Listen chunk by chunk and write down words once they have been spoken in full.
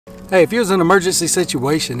Hey, if you was in an emergency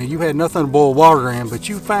situation and you had nothing to boil water in, but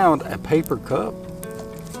you found a paper cup,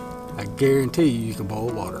 I guarantee you can boil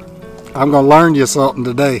water. I'm gonna learn you something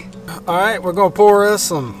today. All right, we're gonna pour us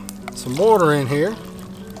some water in here.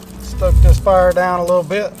 Stoke this fire down a little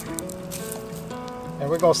bit. And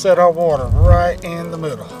we're gonna set our water right in the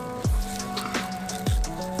middle.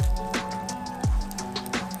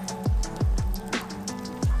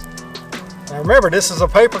 Now remember, this is a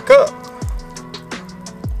paper cup.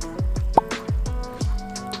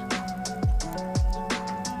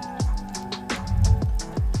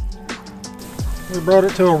 We brought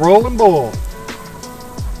it to a rolling boil.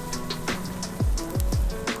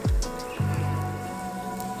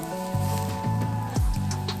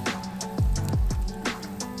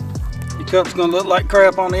 Your cup's gonna look like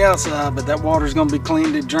crap on the outside, but that water's gonna be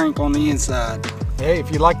clean to drink on the inside. Hey,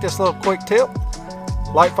 if you like this little quick tip,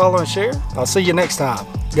 like, follow, and share. I'll see you next time.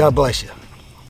 God bless you.